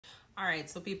Alright,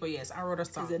 so people, yes, I wrote a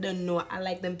song. They don't know I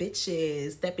like them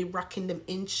bitches that be rocking them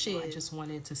inches. I just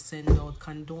wanted to send out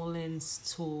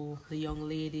condolence to the young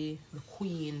lady, the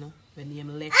queen, the name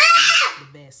Lexi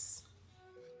Dbess.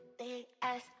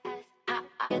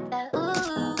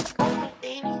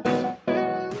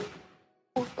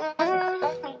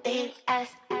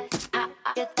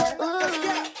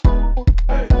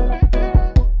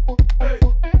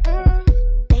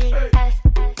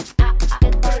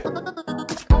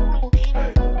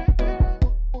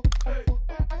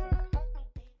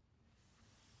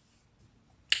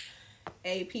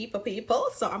 Hey people,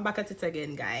 so I'm back at it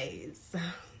again, guys.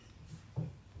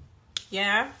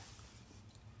 Yeah,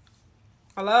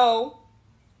 hello,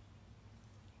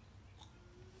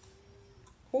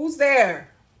 who's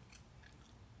there?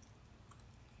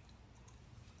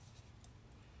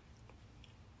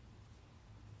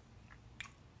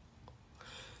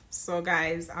 So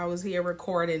guys, I was here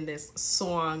recording this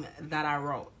song that I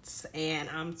wrote and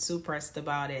I'm too pressed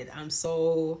about it.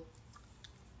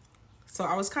 So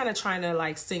I was kind of trying to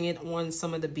like sing it on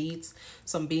some of the beats,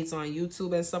 some beats on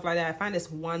YouTube and stuff like that. I find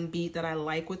this one beat that I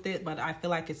like with it, but I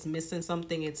feel like it's missing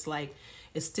something. It's like,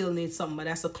 it still needs something, but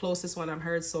that's the closest one I've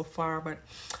heard so far. But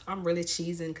I'm really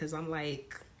cheesing because I'm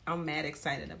mad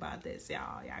excited about this,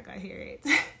 y'all. Y'all gonna hear it.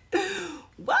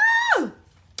 Woo!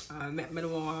 I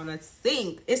don't want to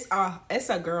sing. It's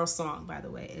a girl song, by the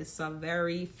way. It's a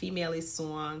very female-y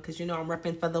song because you know I'm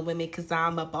repping for the women because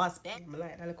I'm a boss. I'm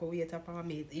like that little weight up on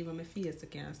me, even my face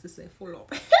again to say full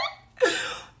up.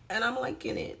 And I'm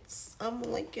liking it. I'm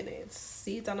liking it.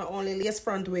 See it on the only lace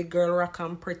front way, girl rock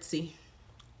and pretty.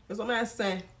 That's what I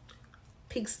say.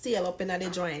 Pig's tail up in the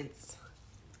joints.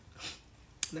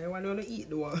 Now I want to eat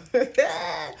though.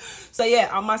 So yeah,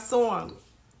 on my song.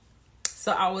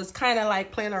 So I was kind of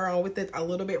like playing around with it a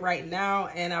little bit right now,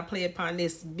 and I play upon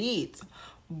this beat.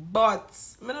 But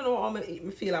I don't know how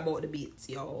I feel about the beats,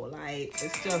 yo. Like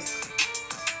it's just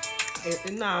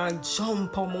it not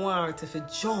jump on more if it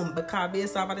jump, because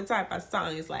based off of the type of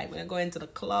song, it's like when I go into the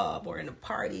club or in a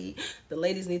party, the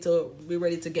ladies need to be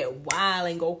ready to get wild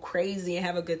and go crazy and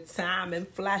have a good time and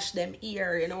flash them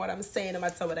ear. You know what I'm saying? No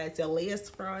matter whether it's your lace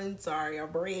fronts or your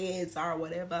braids or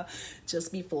whatever,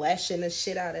 just be flashing the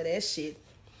shit out of that shit.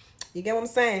 You get what I'm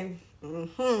saying?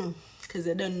 Because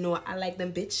they don't know I like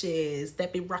them bitches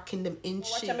that be rocking them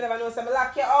inches. Watch, I never know, so I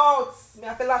lock you out. I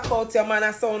have to lock out your man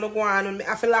and sound go on, and I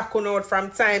have to lock you out from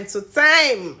time to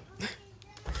time.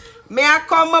 May I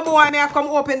come, my boy, may I come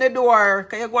open the door?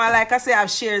 Because you're going, like I say, I have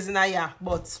shares in here.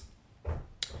 But,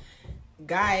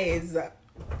 guys,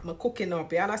 I'm cooking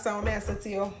up. You understand what I say to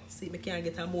you? See, I can't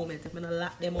get a moment if I don't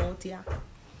lock them out here.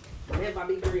 Never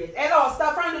be great. Hey, no,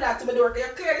 stop trying to do that to my door. You're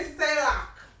clear, this is a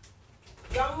lock.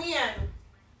 Young man.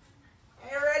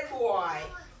 Hey, red boy.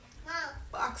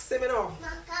 Box him now. Come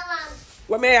on.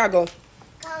 Where may I go?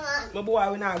 Come on. My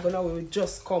boy, we're not going now. We will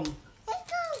just come.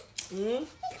 Let's go. Let's go.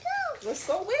 Let's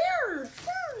go where? Let's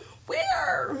go.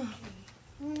 Where?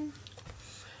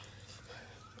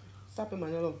 Stop it,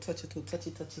 man. I love touchy too.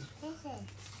 Touchy. Touchy.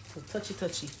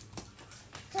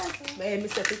 Hey,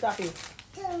 Mr. Pitapi.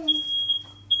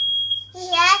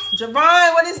 Yes.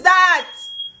 Javon, what is that?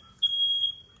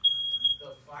 The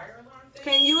fire alarm thing?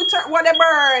 Can you turn what they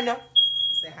burn?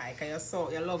 Say hi, cause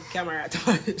you love camera.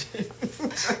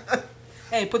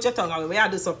 Hey, put your tongue away. Where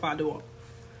you do so far, though?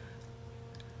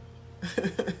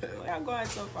 Where you going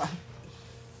so far?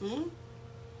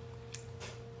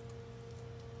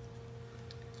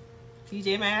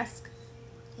 PJ mask?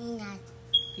 Not.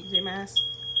 PJ mask?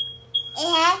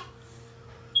 Yeah.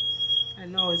 I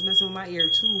know, it's messing with my ear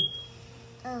too.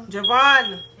 Oh.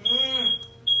 Javon!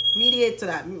 Mediate to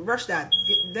that. Rush that.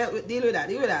 Deal with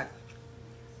that.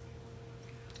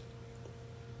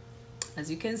 As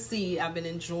you can see, I've been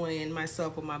enjoying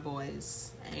myself with my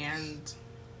boys. And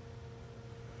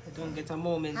I don't get a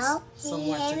moment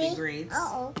somewhat to be great.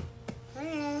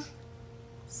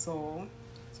 So?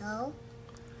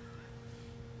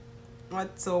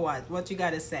 What you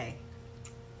gotta say?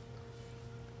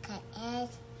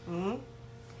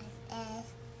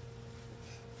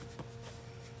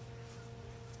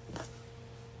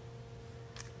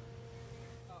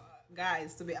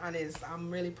 Guys, to be honest, I'm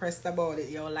really pressed about it,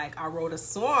 yo. Like, I wrote a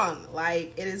song.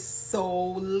 Like, it is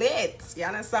so lit. You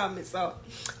understand me? So,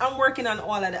 I'm working on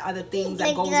all of the other things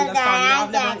that goes with a song. You know,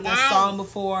 I've never written a song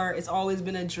before. It's always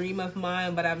been a dream of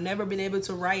mine, but I've never been able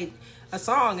to write a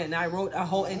song, and I wrote a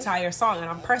whole entire song, and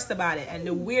I'm pressed about it. And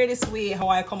the weirdest way how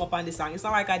I come up on this song, it's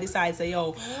not like I decided, say,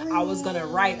 yo, I was gonna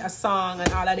write a song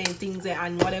and all of them things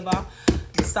and whatever.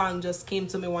 The song just came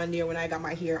to me one day when I got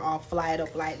my hair all flyed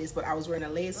up like this, but I was wearing a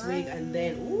lace wig, and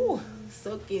then, ooh,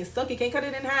 sucky. Can you cut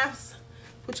it in halves?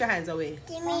 Put your hands away.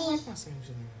 Give me.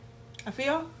 I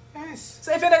feel? Yes.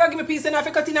 So if you're not gonna give me a piece, then I have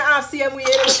to cut in a half same way.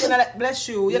 You know, like, bless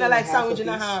you. You know, like sandwich in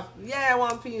a half. Yeah,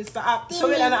 one piece. So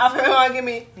we don't have to give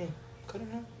me. Yeah. Cut it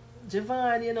now.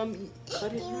 Javon, you know,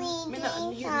 cut it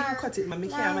now. you cut it, man. Me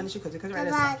can't manage to cut it. Cause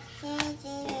right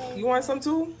there. You want some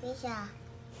too?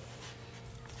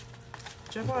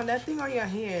 Javon, that thing on your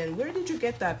hand, where did you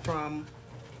get that from?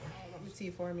 Let me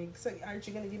see for me. So aren't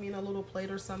you gonna give me in a little plate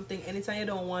or something? Anytime you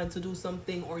don't want to do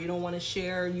something or you don't want to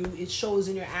share, it shows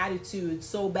in your attitude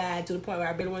so bad to the point where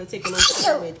I barely want to take a little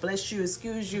sandwich. Bless you,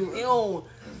 excuse you, ew.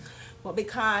 But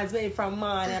because maybe from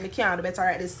mine and I can't better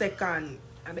right this second.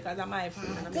 And because of my food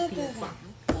and I'm pizza.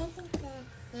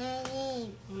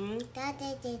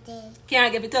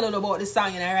 Can't get me tell you about the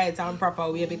song in a right and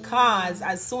proper way because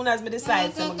as soon as me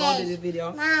decide to go to the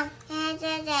video. Mom,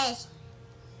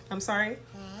 I'm sorry?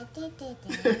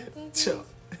 Sure.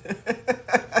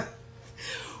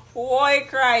 Boy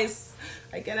Christ.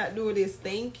 I cannot do this.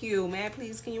 Thank you. May I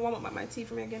please? Can you warm up my tea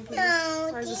for me again, please?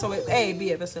 No. Or is it so hey, be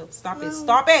it yourself. Stop it.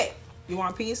 Stop it. You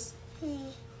want peace?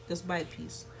 Just buy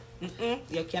peace.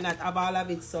 You cannot have all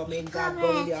of it, so may God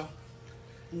go with you.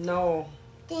 No.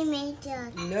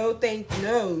 No, thank you.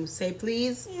 No. Say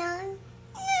please. No.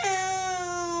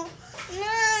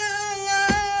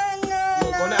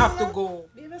 You're gonna have to go.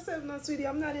 Be yourself now, sweetie.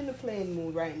 I'm not in the playing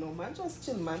mood right now, man. Just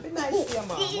chill, man. Be nice to your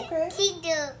mom, okay?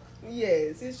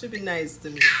 Yes, it should be nice to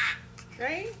me.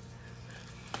 Right?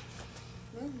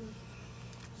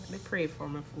 Let me pray for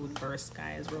my food first,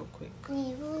 guys, real quick.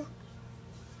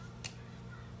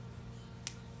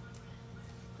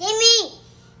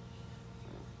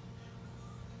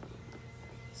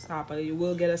 Stop it. You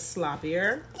will get a slap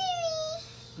here.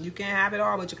 You can't have it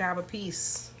all, but you can have a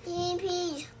piece.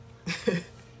 Alright,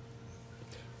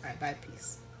 buy a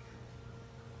piece.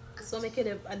 So make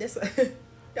it this.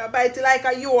 You bite it like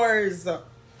a yours.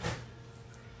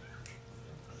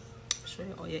 Show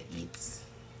you how you eat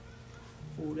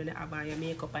food when you have on your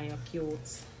makeup and your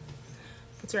cute.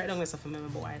 Put it right down with stuff for me, my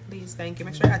boy. Please, thank you.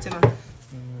 Make sure you add it on.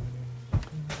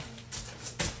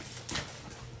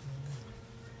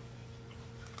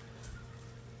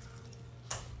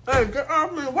 Hey, get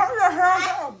off me. What the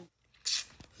hell?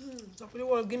 Stop you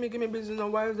want to give me business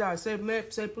on why is that? Say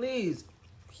please.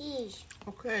 Please.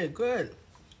 Okay, good.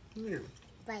 Here.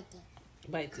 Bite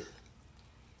it. Bite it.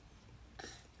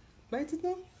 Bite it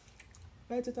now?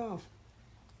 Bite it off.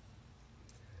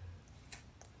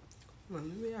 Man,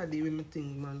 let me deal with my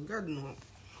thing, man. God no.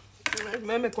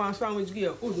 I make one sandwich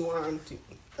here. Who do want it?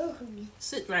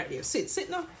 Sit right there. Sit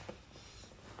now.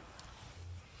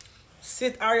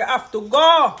 Sit or you have to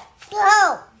go.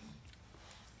 Go.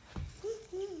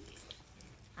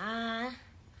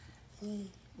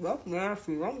 Well,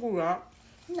 nasty. Don't do that.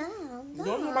 No.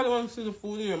 Don't nobody want to see the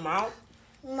food in your mouth.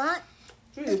 What?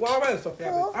 Really, go away,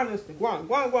 Sophia. Honestly, go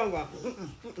on.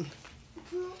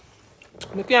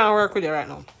 I can't work with you right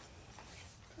now.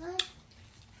 What?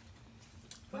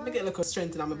 Let me get a little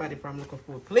strength in my body from little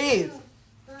food, please.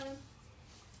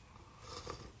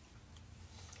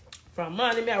 From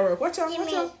morning, me I work. Watch out.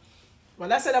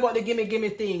 Well, I said about the gimme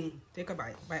thing. Take a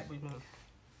bite. Bite with mom.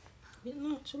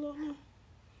 No, chill out now.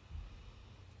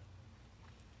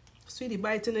 Sweetie,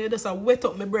 biting you just wet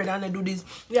up my bread and I do this.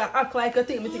 Yeah, act like a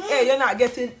thing. I think, hey, you're not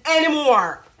getting any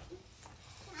more.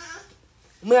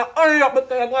 Me hurry up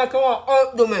because you're going to come out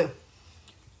out to me.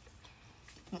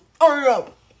 Hurry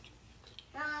up.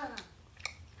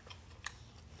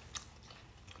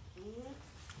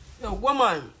 Yo,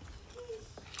 woman.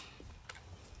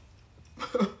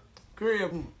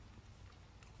 Great.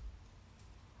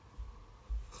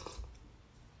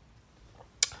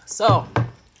 So,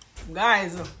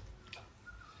 guys.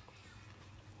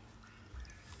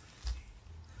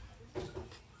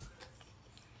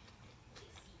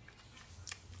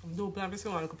 I do plan to see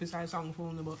one piece of song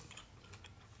for me, but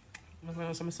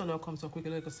my son will come so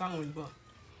quickly like a sandwich, but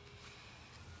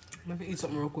I'm going to eat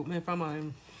something real quick. My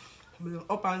family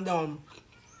up and down.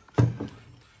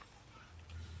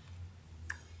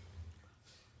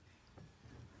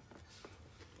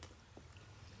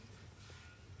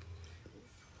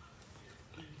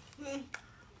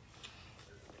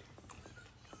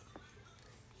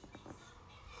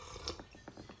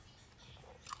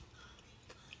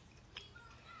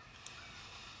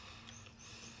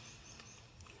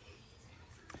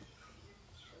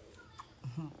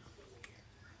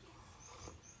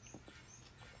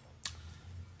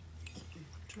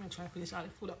 Try to finish all the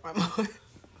food up my mouth.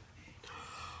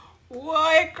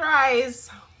 Boy,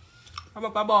 Christ. I'm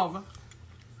up above.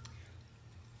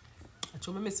 I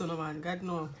told me son, man. God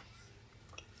know.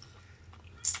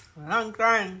 Long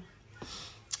time.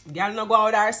 Girl no go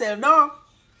out herself, no.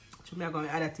 Me are going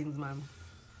other things, man.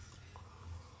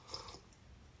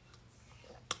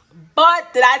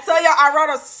 But did I tell you I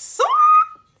wrote a song?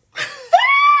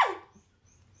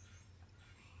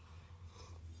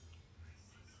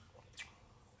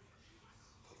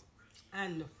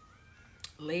 And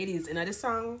ladies, in this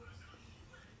song,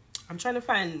 I'm trying to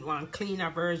find one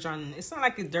cleaner version. It's not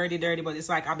like it's dirty, but it's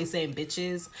like I'll be saying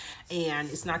bitches. And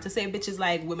it's not to say bitches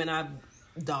like women are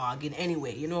dog in any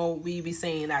way. You know, we be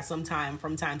saying that sometime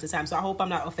from time to time. So I hope I'm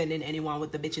not offending anyone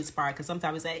with the bitches part. Because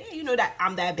sometimes we say, hey, you know that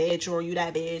I'm that bitch or you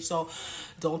that bitch. So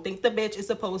don't think the bitch is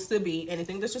supposed to be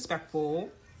anything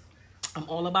disrespectful. I'm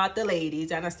all about the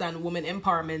ladies. I understand women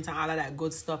empowerment and all of that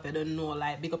good stuff. I don't know,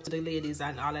 like, big up to the ladies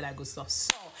and all of that good stuff.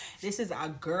 So, this is a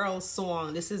girl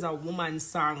song. This is a woman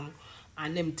song.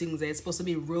 And them things, it's supposed to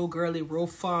be real girly, real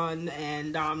fun.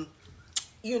 And,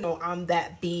 you know, I'm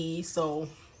that bee. So,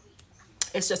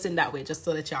 it's just in that way, just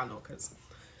to let y'all know. Because,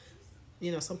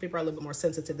 you know, some people are a little bit more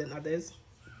sensitive than others.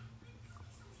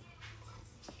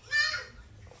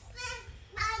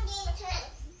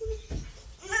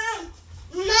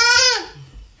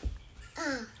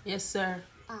 Yes, sir.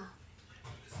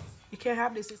 You can't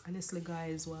have this. Honestly,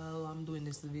 guys, well, I'm doing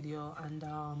this video and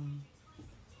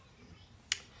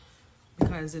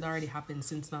because it already happened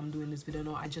since I'm doing this video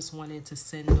now, I just wanted to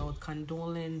send out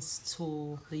condolence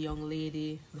to the young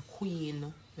lady, the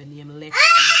queen, the name Lexi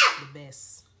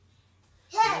Dbess.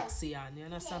 Lexi, and you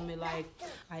understand me? Like,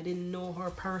 I didn't know her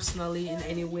personally in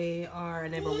any way or I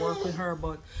never worked with her,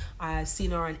 but I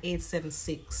seen her on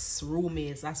 876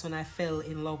 Roommates. That's when I fell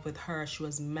in love with her. She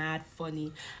was mad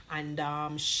funny, and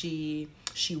she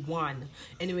won.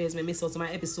 Anyways, I missed out to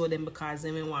my episode then because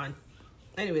I want.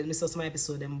 Anyways, missed out to my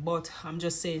episode then, but I'm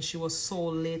just saying she was so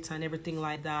lit and everything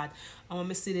like that. And when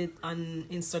I see it on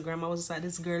Instagram, I was just like,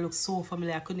 this girl looks so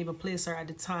familiar. I couldn't even place her at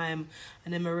the time,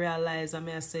 and then I realized,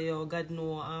 I say, oh God,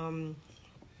 no,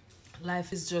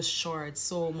 life is just short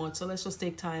so much. So let's just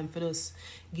take time for us.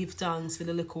 Give thanks for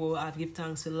the little we have. Give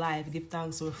thanks for life. Give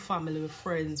thanks for family, with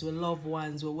friends, with loved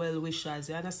ones, with well wishers.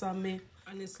 You understand me?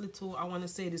 Honestly, too, I want to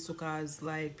say this because,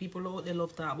 like, people out there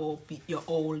love to talk about you're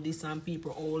old, this, and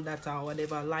people old that or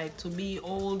whatever. Like, to be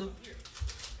old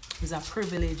is a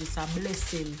privilege, it's a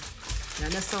blessing. You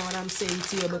understand what I'm saying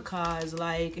to you? Because,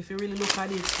 like, if you really look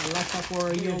at it, a lot of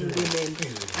our young women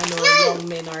and our young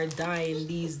men are dying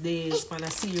these days on a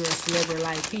serious level.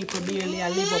 Like, people barely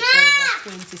live up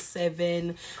over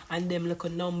 27, and them look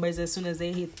at numbers as soon as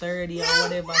they hit 30 or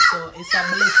whatever. So it's a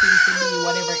blessing to be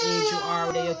whatever age you are,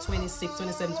 whether you're 26,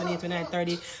 27, 28, 29,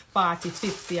 30, 40,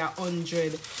 50, or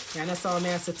 100. You understand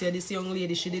what I say to you? This young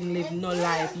lady, she didn't live no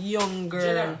life. Young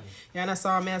girl. You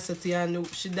understand what I say to you? And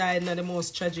she died in the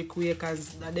most tragic way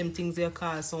because them things they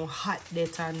call some hot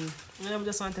death. And I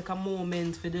just want to take a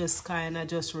moment for this kind of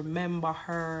just remember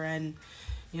her, and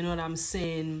you know what I'm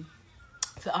saying,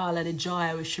 for all of the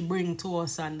joy which she bring to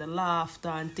us and the laughter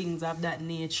and things of that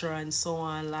nature and so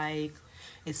on. Like,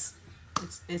 it's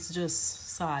just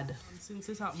sad. Since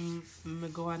it happened, I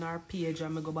go on our page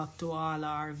and I go back to all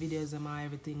our videos and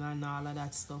everything and all of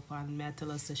that stuff, and I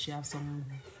tell us that she have some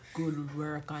good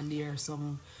work on there,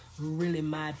 some really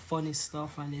mad funny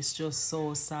stuff, and it's just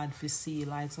so sad to see.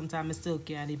 Like, sometimes I still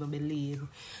can't even believe.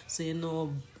 So, you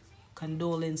know,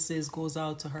 condolences goes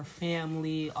out to her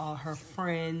family, all her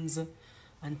friends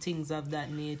and things of that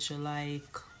nature. Like,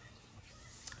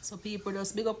 so people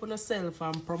just big up on yourself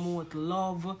and promote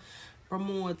love,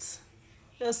 promote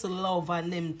just love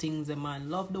and them things, man.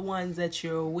 Love the ones that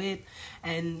you're with,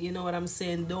 and you know what I'm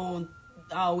saying, don't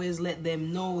always let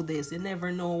them know this. You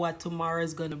never know what tomorrow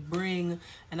is gonna bring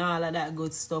and all of that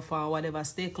good stuff or whatever.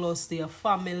 Stay close to your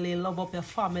family, love up your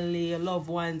family, your loved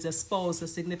ones, your spouse, your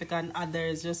significant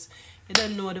others. Just, you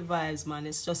don't know the vibes, man.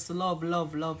 It's just love,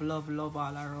 love, love, love, love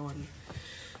all around.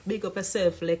 Big up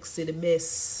yourself, Lexi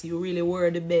Dbess. You really were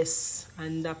the best,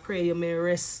 and I pray you may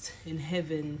rest in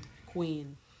heaven,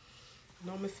 queen.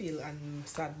 Now me feel I'm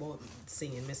sad about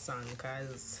singing my song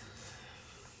because,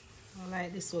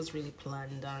 like, this was really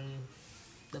planned and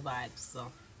the vibes.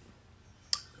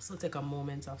 So take a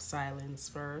moment of silence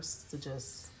first to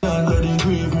just.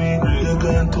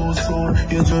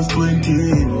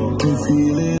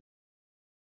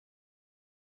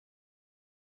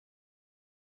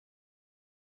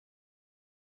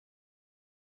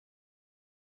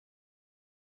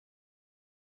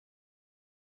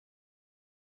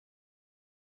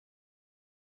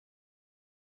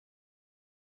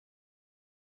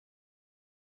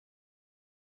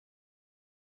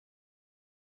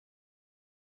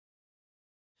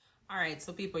 All right,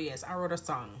 so people, yes, I wrote a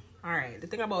song. All right, the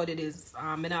thing about it is,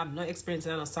 I have no experience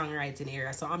in a songwriting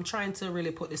area, so I'm trying to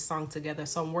really put this song together.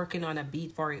 So I'm working on a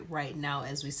beat for it right now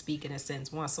as we speak, in a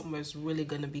sense. Want something that's really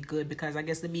gonna be good, because I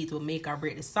guess the beat will make or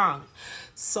break the song.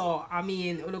 So I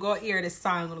mean, we'll go hear this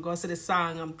song, we'll go see the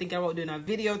song. I'm thinking about doing a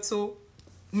video too.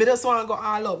 Me just want to go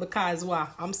all out because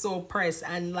I'm so pressed,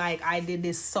 and like I did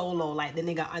this solo, like the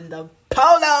nigga on the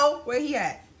polo. Where he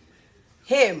at?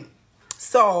 Him.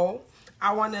 So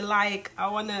I wanna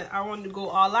go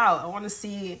all out. I wanna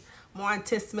see more and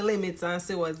test my limits and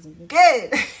see what's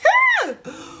good.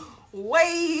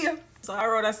 Way. So I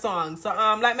wrote a song. So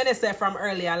like me said from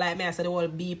earlier, like me I said the whole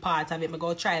B part of it, me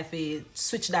go try to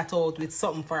switch that out with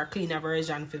something for a cleaner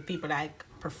version for people that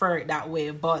prefer it that way.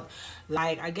 But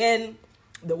like again,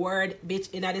 the word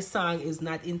bitch in this song is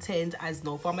not intended as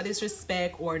no form of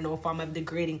disrespect or no form of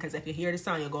degrading, because if you hear the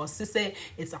song, you go, sissy,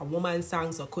 it's a woman's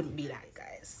song, so it couldn't be that,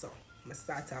 guys. So I'm gonna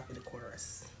start off with the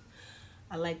chorus.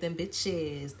 I like them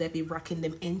bitches that be rocking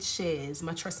them inches.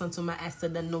 My trust onto my ass, so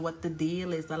they know what the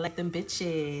deal is. I like them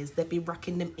bitches that be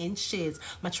rocking them inches.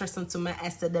 My trust onto my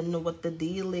ass, so they know what the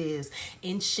deal is.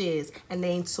 Inches, and they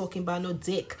ain't talking about no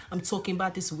dick. I'm talking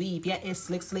about this weave. Yeah, it's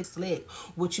slick, slick, slick.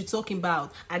 What you talking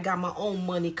about? I got my own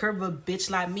money. Curve a bitch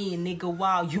like me, nigga.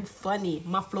 Wow, you funny.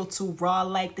 My flow too raw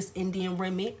like this Indian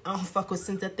Remy. I don't fuck with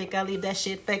synthetic. I leave that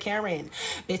shit for Karen.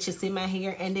 Bitches in my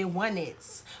hair and they want it,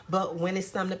 but when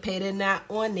it's time to pay, they're not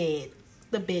on it.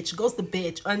 The bitch goes the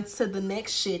bitch onto the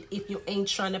next shit. If you ain't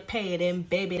trying to pay, then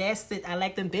baby, that's it. I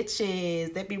like them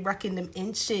bitches that be rocking them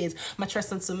inches. My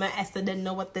trust onto my ass, so they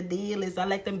know what the deal is. I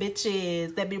like them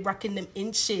bitches that be rocking them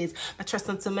inches. My trust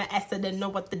onto my ass, so they know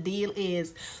what the deal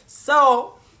is.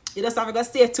 So you just have to go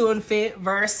stay tuned for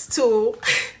verse 2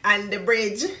 and the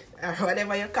bridge, or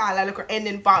whatever you call it, look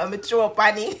ending part of me throw up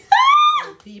on it.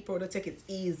 People, don't take it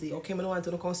easy, okay? I don't want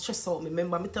to come stress out me.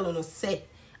 Remember, me telling you say,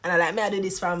 and I like me I do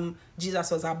this from Jesus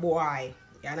was a boy.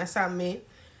 You understand me?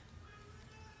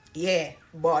 Yeah,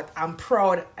 but I'm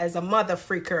proud as a mother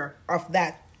freaker of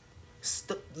that.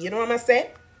 You know what I'm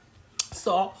saying?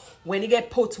 So when you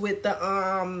get put with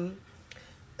the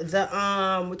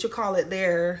what you call it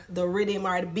there, the rhythm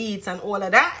or the beats and all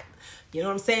of that, you know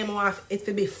what I'm saying? I want it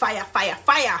to be fire, fire,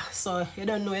 fire. So you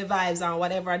don't know your vibes and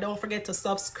whatever. Don't forget to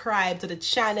subscribe to the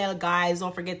channel, guys.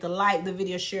 Don't forget to like the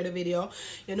video, share the video.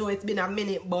 You know it's been a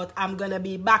minute, but I'm gonna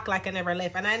be back like I never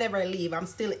left, and I never leave. I'm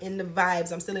still in the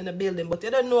vibes. I'm still in the building. But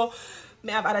you don't know,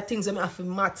 me have other things I have to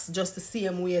maths just the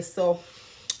same way. So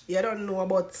you don't know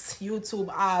about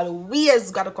YouTube.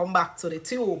 Always gotta come back to the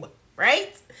tube,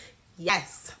 right?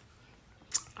 Yes.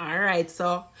 Alright,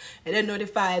 so you don't know the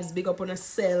vibes, big up on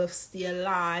yourself, stay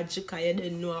large, because you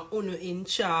don't know who in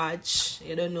charge.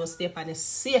 You don't know, stay on the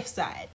safe side.